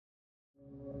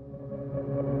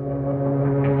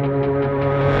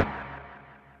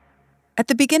At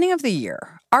the beginning of the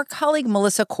year, our colleague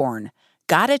Melissa Korn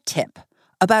got a tip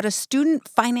about a student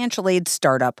financial aid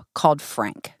startup called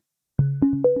Frank.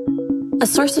 A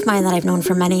source of mine that I've known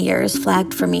for many years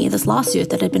flagged for me this lawsuit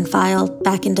that had been filed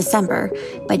back in December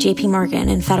by JP Morgan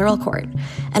in federal court.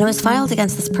 And it was filed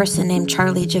against this person named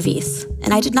Charlie Javice.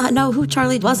 And I did not know who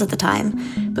Charlie was at the time,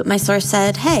 but my source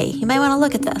said, hey, you might want to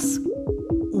look at this.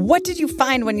 What did you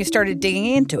find when you started digging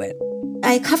into it?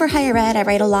 I cover higher ed. I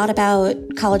write a lot about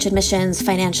college admissions,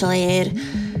 financial aid.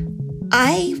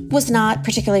 I was not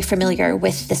particularly familiar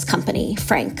with this company,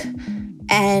 Frank.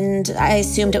 And I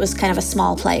assumed it was kind of a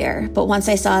small player. But once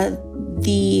I saw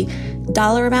the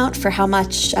dollar amount for how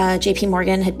much JP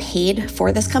Morgan had paid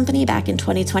for this company back in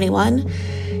 2021,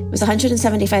 it was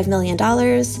 $175 million.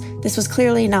 This was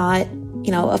clearly not,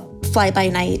 a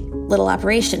fly-by-night little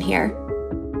operation here.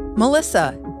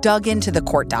 Melissa dug into the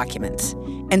court documents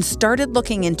and started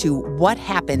looking into what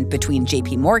happened between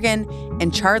JP Morgan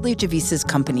and Charlie Javice's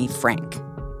company, Frank.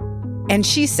 And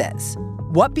she says,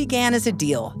 what began as a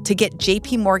deal to get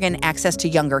JP Morgan access to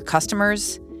younger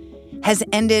customers has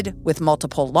ended with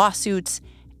multiple lawsuits,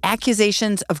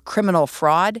 accusations of criminal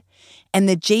fraud, and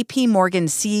the JP Morgan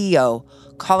CEO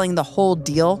calling the whole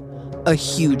deal a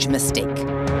huge mistake.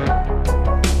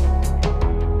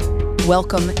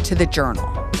 Welcome to The Journal,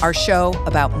 our show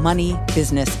about money,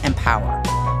 business, and power.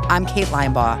 I'm Kate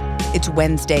Linebaugh. It's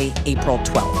Wednesday, April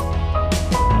 12th.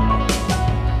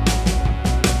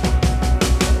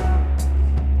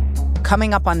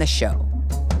 Coming up on the show,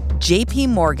 JP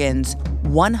Morgan's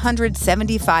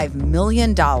 $175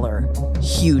 million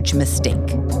huge mistake.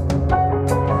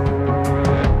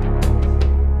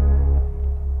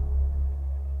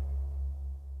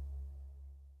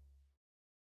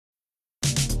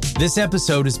 This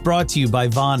episode is brought to you by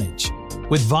Vonage.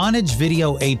 With Vonage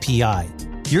Video API,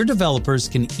 your developers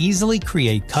can easily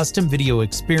create custom video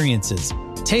experiences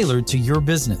tailored to your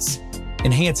business.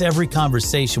 Enhance every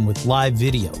conversation with live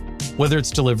video, whether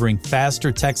it's delivering faster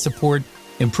tech support,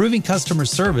 improving customer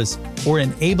service, or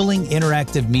enabling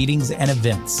interactive meetings and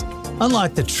events.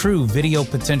 Unlock the true video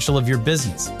potential of your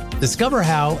business. Discover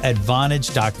how at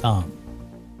Vonage.com.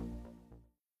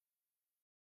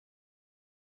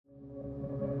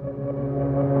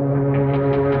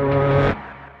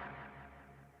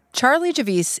 Charlie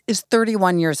Javice is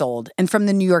 31 years old and from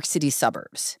the New York City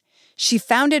suburbs. She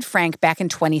founded Frank back in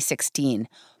 2016,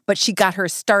 but she got her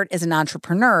start as an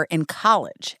entrepreneur in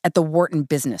college at the Wharton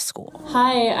Business School.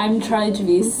 Hi, I'm Charlie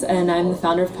Javice, and I'm the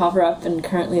founder of PowerUp and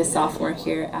currently a sophomore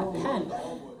here at Penn.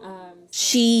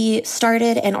 She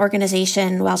started an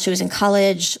organization while she was in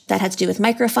college that had to do with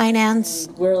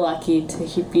microfinance. We're lucky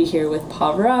to be here with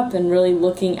PowerUp and really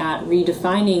looking at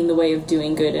redefining the way of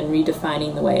doing good and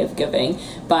redefining the way of giving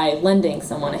by lending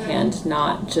someone a hand,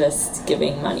 not just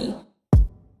giving money.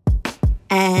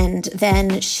 And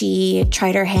then she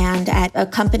tried her hand at a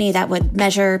company that would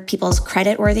measure people's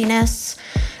creditworthiness.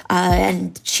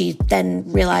 And she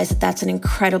then realized that that's an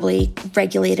incredibly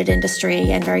regulated industry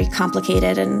and very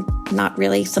complicated and not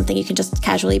really something you can just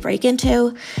casually break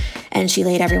into. And she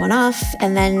laid everyone off.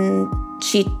 And then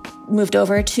she moved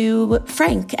over to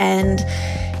Frank and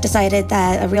decided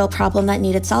that a real problem that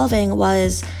needed solving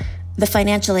was the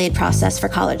financial aid process for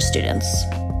college students.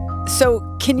 So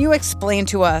can you explain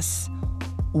to us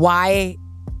why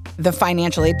the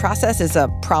financial aid process is a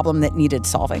problem that needed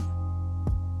solving?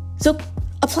 So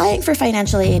applying for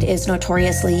financial aid is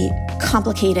notoriously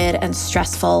complicated and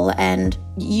stressful, and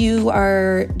you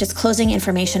are disclosing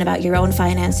information about your own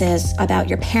finances, about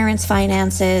your parents'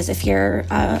 finances. If you're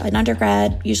an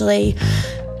undergrad, usually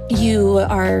you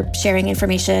are sharing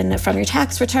information from your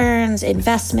tax returns,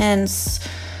 investments,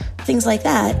 things like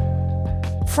that.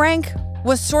 Frank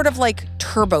was sort of like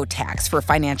TurboTax for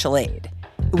financial aid.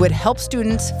 It would help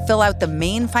students fill out the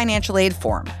main financial aid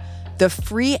form, the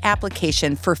free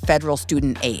application for federal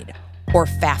student aid, or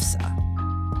FAFSA.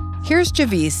 Here's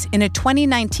Javice in a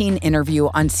 2019 interview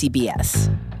on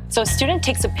CBS. So a student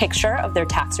takes a picture of their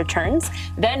tax returns,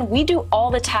 then we do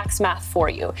all the tax math for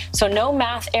you. So no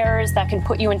math errors that can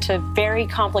put you into very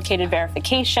complicated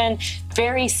verification,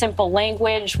 very simple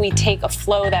language. We take a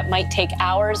flow that might take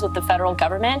hours with the federal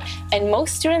government, and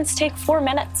most students take 4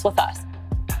 minutes with us.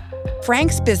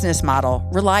 Frank's business model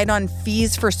relied on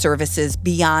fees for services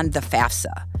beyond the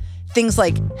FAFSA, things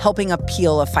like helping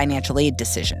appeal a financial aid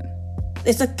decision.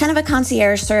 It's a kind of a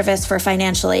concierge service for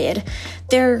financial aid.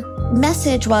 Their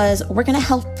message was, we're going to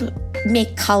help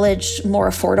make college more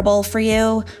affordable for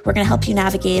you. We're going to help you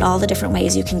navigate all the different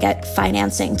ways you can get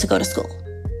financing to go to school.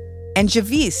 And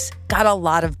Javice got a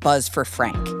lot of buzz for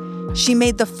Frank. She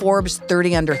made the Forbes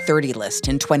 30 Under 30 list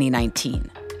in 2019.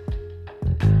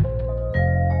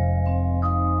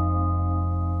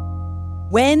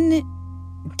 When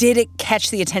did it catch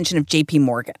the attention of JP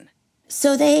Morgan?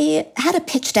 So they had a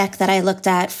pitch deck that I looked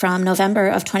at from November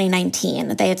of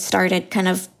 2019. They had started kind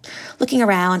of looking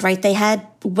around, right? They had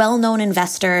well-known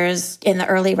investors in the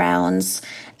early rounds.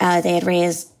 They had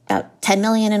raised about $10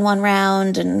 million in one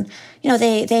round. And,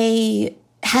 they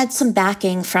had some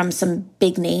backing from some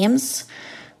big names.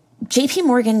 JP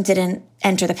Morgan didn't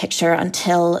enter the picture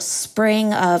until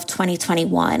spring of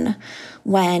 2021,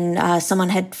 when someone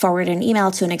had forwarded an email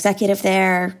to an executive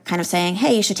there kind of saying,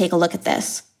 hey, you should take a look at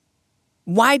this.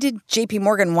 Why did JP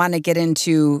Morgan want to get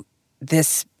into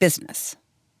this business?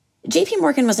 JP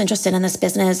Morgan was interested in this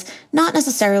business not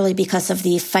necessarily because of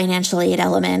the financial aid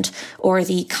element or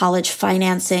the college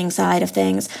financing side of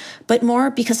things, but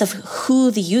more because of who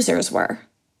the users were.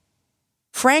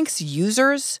 Frank's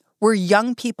users were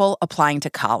young people applying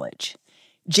to college.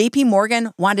 JP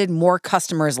Morgan wanted more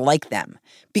customers like them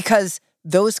because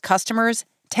those customers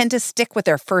tend to stick with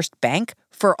their first bank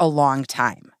for a long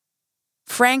time.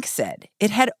 Frank said it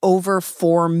had over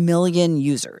 4 million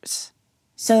users.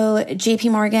 So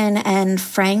JP Morgan and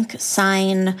Frank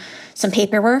sign some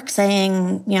paperwork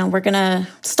saying, we're going to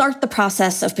start the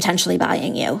process of potentially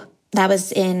buying you. That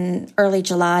was in early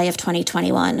July of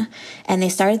 2021. And they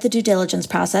started the due diligence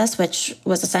process, which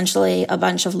was essentially a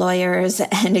bunch of lawyers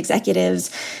and executives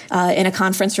in a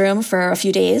conference room for a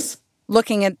few days.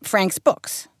 Looking at Frank's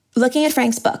books. Looking at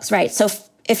Frank's books, right. So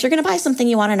if you're going to buy something,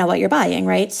 you want to know what you're buying,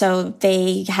 right? So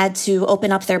they had to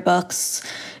open up their books,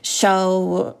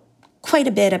 show quite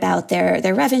a bit about their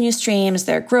revenue streams,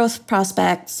 their growth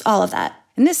prospects, all of that.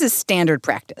 And this is standard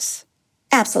practice.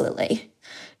 Absolutely.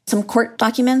 Some court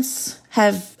documents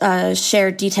have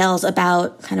shared details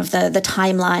about kind of the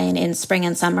timeline in spring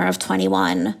and summer of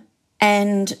 21.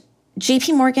 And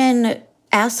JP Morgan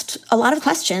asked a lot of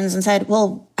questions and said,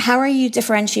 well, how are you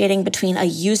differentiating between a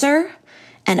user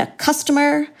and a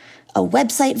customer, a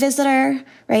website visitor,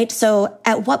 right? So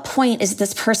at what point is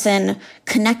this person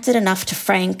connected enough to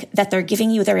Frank that they're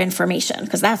giving you their information?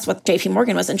 Because that's what JP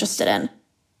Morgan was interested in.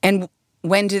 And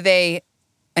when do they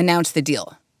announce the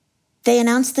deal? They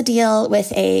announced the deal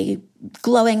with a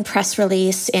glowing press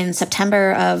release in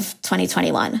September of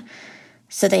 2021.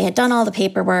 So they had done all the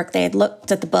paperwork. They had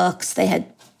looked at the books. They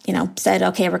had, said,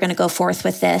 okay, we're going to go forth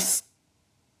with this.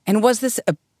 And was this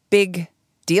a big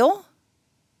deal?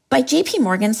 By JP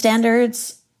Morgan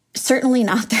standards, certainly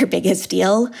not their biggest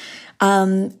deal,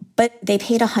 but they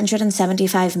paid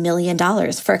 $175 million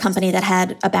for a company that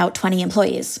had about 20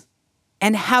 employees.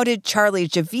 And how did Charlie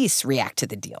Javice react to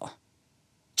the deal?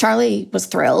 Charlie was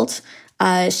thrilled.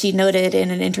 She noted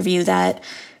in an interview that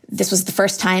this was the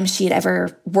first time she had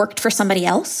ever worked for somebody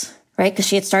else, right? Because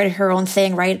she had started her own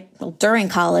thing during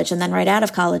college and then right out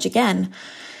of college again.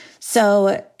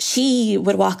 So she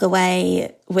would walk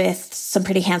away with some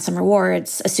pretty handsome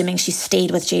rewards, assuming she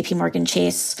stayed with JP Morgan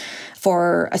Chase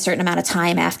for a certain amount of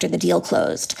time after the deal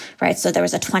closed, right? So there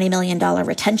was a $20 million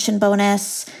retention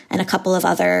bonus and a couple of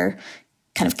other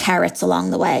kind of carrots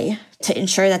along the way to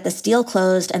ensure that this deal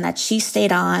closed and that she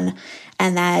stayed on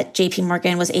and that JP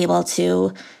Morgan was able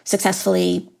to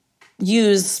successfully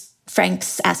use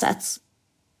Frank's assets.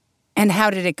 And how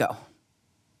did it go?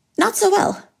 Not so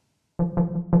well.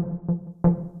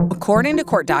 According to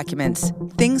court documents,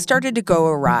 things started to go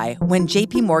awry when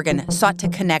JP Morgan sought to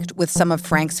connect with some of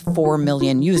Frank's 4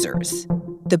 million users.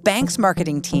 The bank's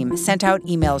marketing team sent out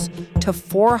emails to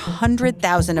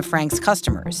 400,000 of Frank's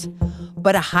customers,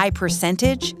 but a high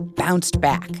percentage bounced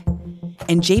back.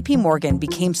 And JP Morgan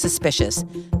became suspicious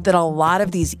that a lot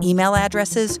of these email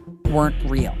addresses weren't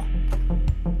real.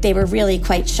 They were really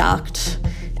quite shocked,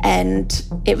 and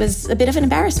it was a bit of an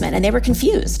embarrassment, and they were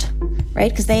confused,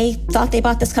 right? Because they thought they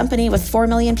bought this company with 4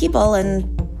 million people,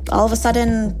 and all of a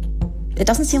sudden, it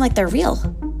doesn't seem like they're real.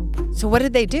 So what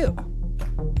did they do?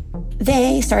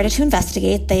 They started to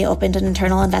investigate. They opened an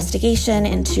internal investigation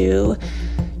into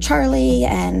Charlie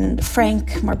and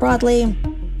Frank more broadly.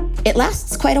 It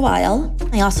lasts quite a while.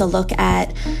 They also look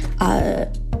at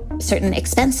certain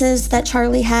expenses that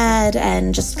Charlie had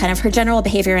and just kind of her general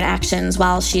behavior and actions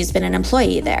while she's been an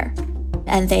employee there.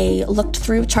 And they looked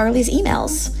through Charlie's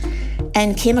emails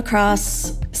and came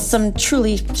across some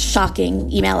truly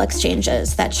shocking email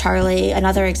exchanges that Charlie,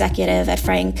 another executive at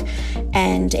Frank,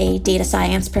 and a data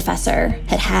science professor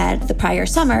had the prior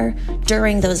summer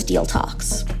during those deal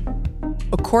talks.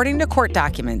 According to court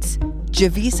documents,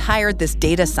 Javice hired this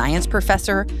data science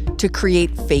professor to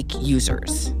create fake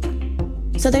users.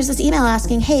 So there's this email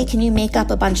asking, hey, can you make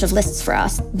up a bunch of lists for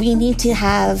us? We need to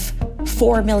have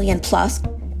 4 million plus.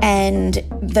 And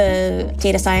the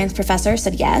data science professor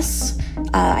said, yes,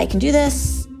 I can do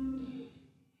this.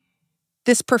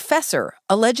 This professor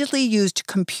allegedly used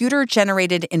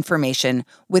computer-generated information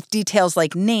with details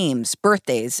like names,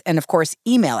 birthdays, and of course,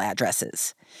 email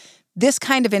addresses. This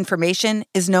kind of information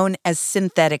is known as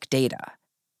synthetic data.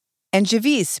 And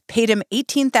Gevis paid him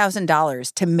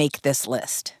 $18,000 to make this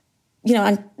list.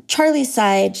 On Charlie's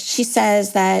side, she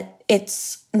says that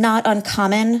it's not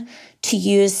uncommon to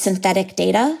use synthetic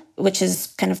data, which is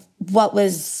kind of what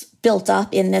was built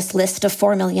up in this list of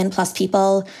 4 million plus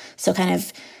people. So kind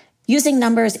of using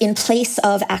numbers in place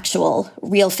of actual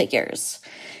real figures.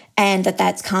 And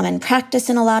that's common practice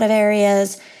in a lot of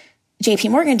areas.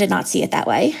 JP Morgan did not see it that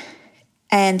way.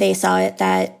 And they saw it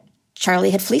that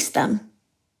Charlie had fleeced them.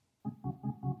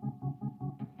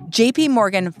 JP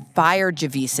Morgan fired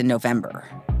Gevis in November.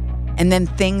 And then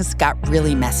things got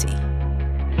really messy.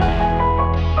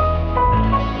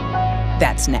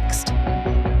 That's next.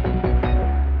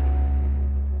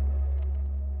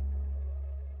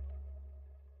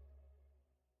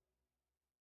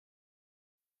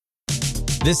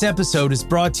 This episode is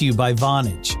brought to you by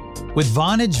Vonage. With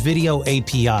Vonage Video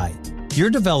API, your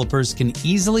developers can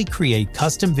easily create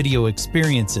custom video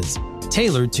experiences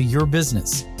tailored to your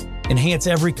business. Enhance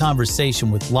every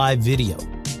conversation with live video,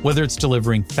 whether it's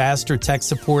delivering faster tech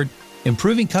support,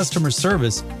 improving customer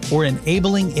service, or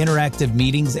enabling interactive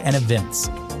meetings and events.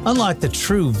 Unlock the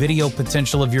true video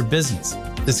potential of your business.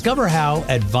 Discover how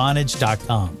at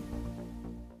Vonage.com.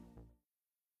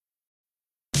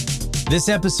 This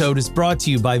episode is brought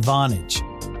to you by Vonage.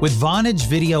 With Vonage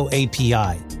Video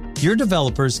API, your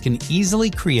developers can easily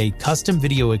create custom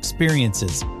video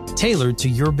experiences tailored to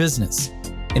your business.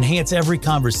 Enhance every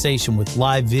conversation with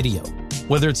live video,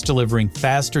 whether it's delivering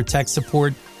faster tech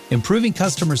support, improving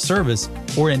customer service,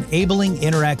 or enabling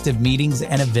interactive meetings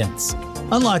and events.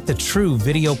 Unlock the true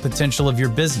video potential of your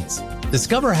business.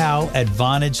 Discover how at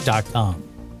Vonage.com.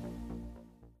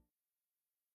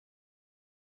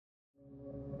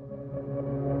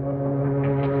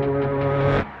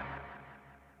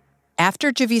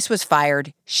 After Gevis was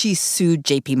fired, she sued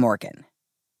JP Morgan.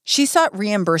 She sought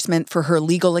reimbursement for her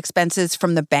legal expenses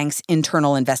from the bank's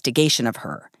internal investigation of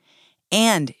her.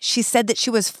 And she said that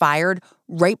she was fired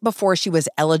right before she was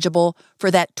eligible for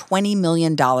that $20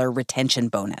 million retention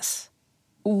bonus.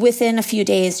 Within a few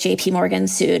days, JP Morgan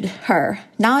sued her,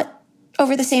 not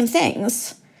over the same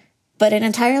things, but an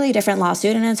entirely different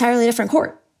lawsuit in an entirely different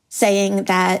court, saying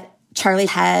that Charlie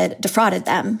had defrauded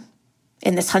them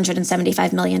in this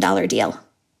 $175 million deal.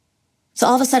 So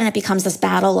all of a sudden it becomes this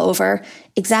battle over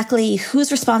exactly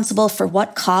who's responsible for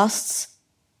what costs.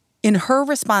 In her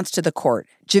response to the court,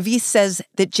 Gevis says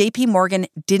that JP Morgan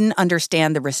didn't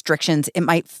understand the restrictions it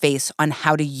might face on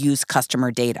how to use customer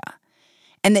data,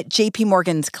 and that JP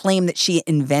Morgan's claim that she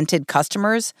invented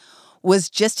customers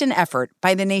was just an effort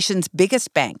by the nation's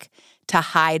biggest bank to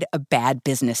hide a bad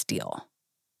business deal.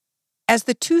 As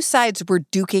the two sides were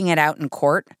duking it out in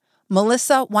court,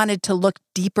 Melissa wanted to look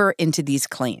deeper into these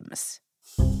claims.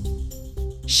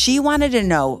 She wanted to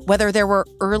know whether there were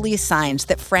early signs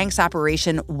that Frank's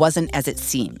operation wasn't as it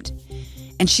seemed.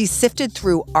 And she sifted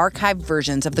through archived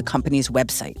versions of the company's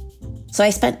website. So I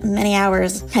spent many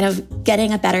hours kind of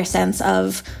getting a better sense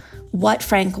of what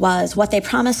Frank was, what they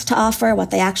promised to offer,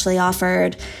 what they actually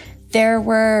offered. There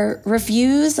were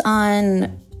reviews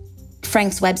on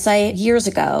Frank's website years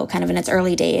ago, kind of in its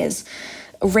early days,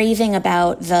 raving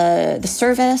about the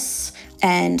service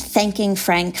and thanking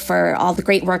Frank for all the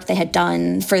great work they had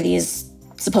done for these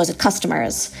supposed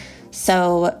customers.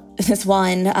 So this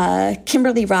one,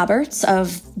 Kimberly Roberts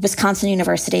of Wisconsin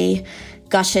University,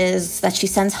 gushes that she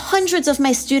sends hundreds of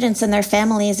my students and their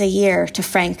families a year to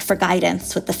Frank for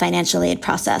guidance with the financial aid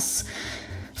process.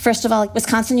 First of all,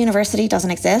 Wisconsin University doesn't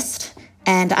exist,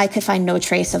 and I could find no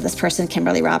trace of this person,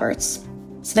 Kimberly Roberts.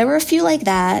 So there were a few like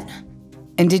that.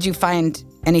 And did you find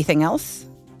anything else?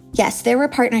 Yes, there were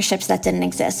partnerships that didn't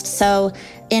exist. So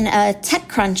in a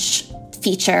TechCrunch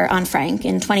feature on Frank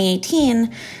in 2018,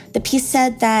 the piece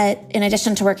said that in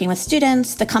addition to working with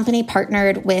students, the company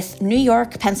partnered with New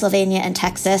York, Pennsylvania, and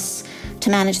Texas to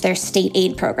manage their state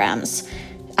aid programs.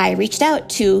 I reached out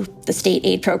to the state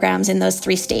aid programs in those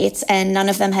 3 states, and none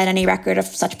of them had any record of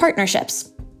such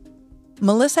partnerships.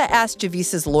 Melissa asked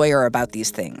Gevis's lawyer about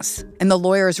these things, and the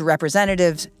lawyer's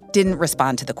representatives didn't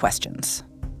respond to the questions.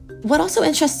 What also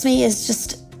interests me is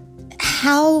just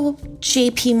how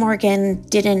JP Morgan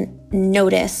didn't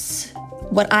notice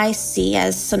what I see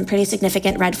as some pretty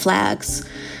significant red flags.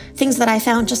 Things that I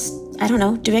found just,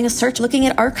 doing a search, looking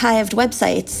at archived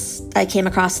websites, I came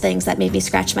across things that made me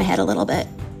scratch my head a little bit.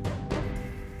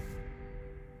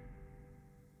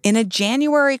 In a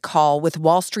January call with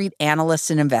Wall Street analysts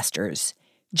and investors,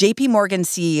 JP Morgan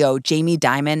CEO Jamie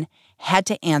Dimon had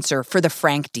to answer for the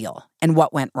Frank deal and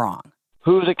what went wrong.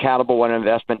 Who's accountable when an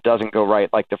investment doesn't go right,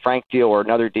 like the Frank deal or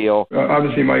another deal?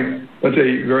 Obviously, Mike, that's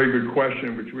a very good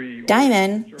question, which we...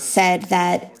 Dimon said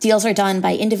that deals are done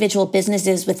by individual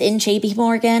businesses within JP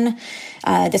Morgan.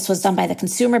 This was done by the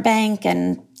consumer bank,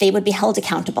 and they would be held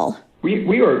accountable.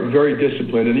 We are very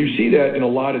disciplined, and you see that in a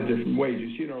lot of different ways.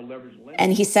 You see it in our leverage lending.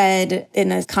 And he said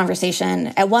in a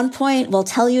conversation, at one point, we'll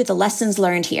tell you the lessons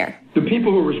learned here. The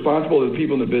people who are responsible are the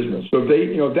people in the business. So if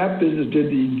if that business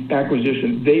did the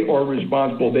acquisition, they are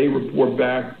responsible. They report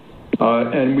back.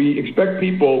 And we expect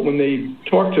people, when they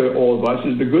talk to all of us,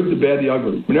 is the good, the bad, the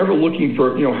ugly. We're never looking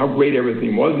for, how great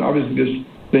everything was. And obviously this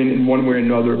thing, in one way or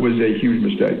another, was a huge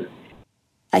mistake.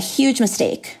 A huge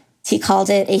mistake. He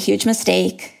called it a huge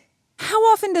mistake. How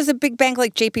often does a big bank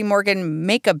like JP Morgan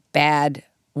make a bad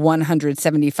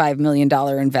 $175 million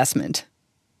investment?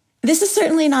 This is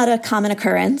certainly not a common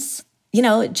occurrence.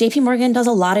 JP Morgan does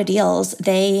a lot of deals.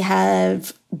 They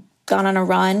have gone on a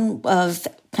run of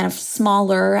kind of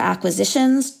smaller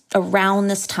acquisitions around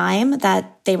this time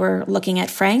that they were looking at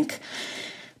Frank.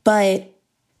 But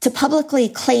to publicly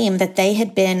claim that they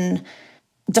had been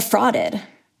defrauded,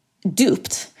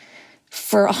 duped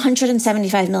for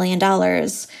 $175 million,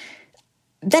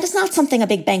 that is not something a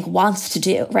big bank wants to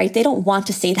do, right? They don't want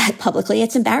to say that publicly.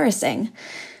 It's embarrassing.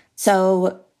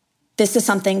 So this is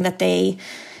something that they,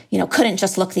 couldn't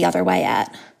just look the other way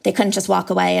at. They couldn't just walk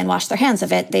away and wash their hands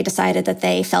of it. They decided that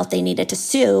they felt they needed to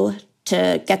sue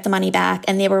to get the money back,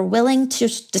 and they were willing to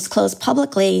disclose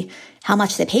publicly how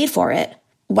much they paid for it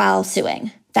while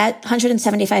suing. That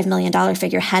 $175 million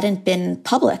figure hadn't been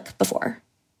public before.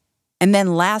 And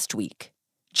then last week,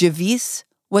 Gevis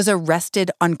was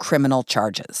arrested on criminal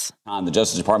charges. The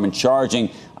Justice Department charging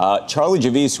Charlie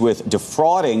Gevis with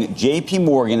defrauding J.P.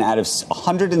 Morgan out of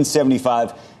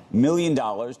 $175 million.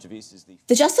 Gevis is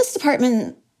the Justice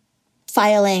Department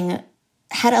filing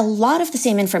had a lot of the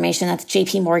same information that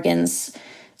J.P. Morgan's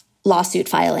lawsuit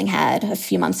filing had a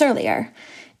few months earlier.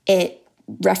 It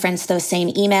referenced those same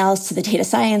emails to the data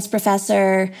science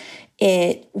professor.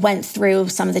 It went through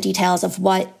some of the details of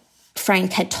what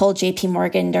Frank had told JP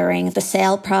Morgan during the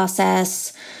sale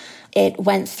process. It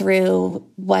went through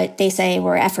what they say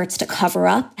were efforts to cover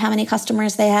up how many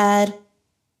customers they had.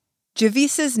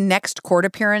 Gevis's next court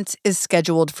appearance is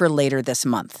scheduled for later this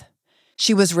month.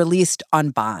 She was released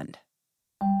on bond.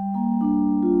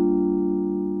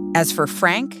 As for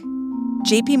Frank,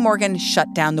 JP Morgan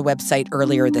shut down the website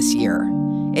earlier this year.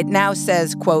 It now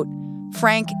says, quote,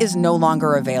 Frank is no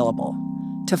longer available.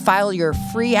 To file your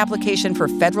free application for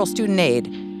federal student aid,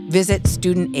 visit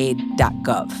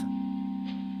studentaid.gov.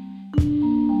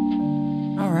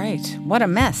 All right, what a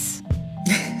mess.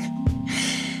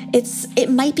 It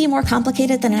might be more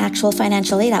complicated than an actual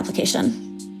financial aid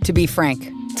application. To be frank.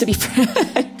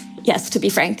 Yes, to be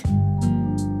frank.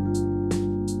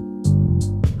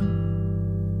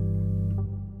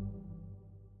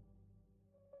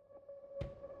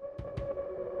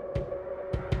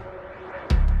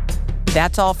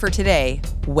 That's all for today,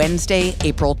 Wednesday,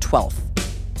 April 12th.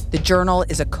 The Journal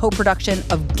is a co-production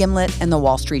of Gimlet and The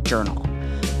Wall Street Journal.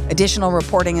 Additional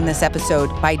reporting in this episode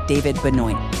by David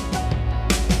Benoit.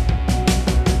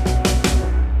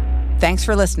 Thanks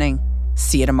for listening.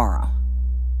 See you tomorrow.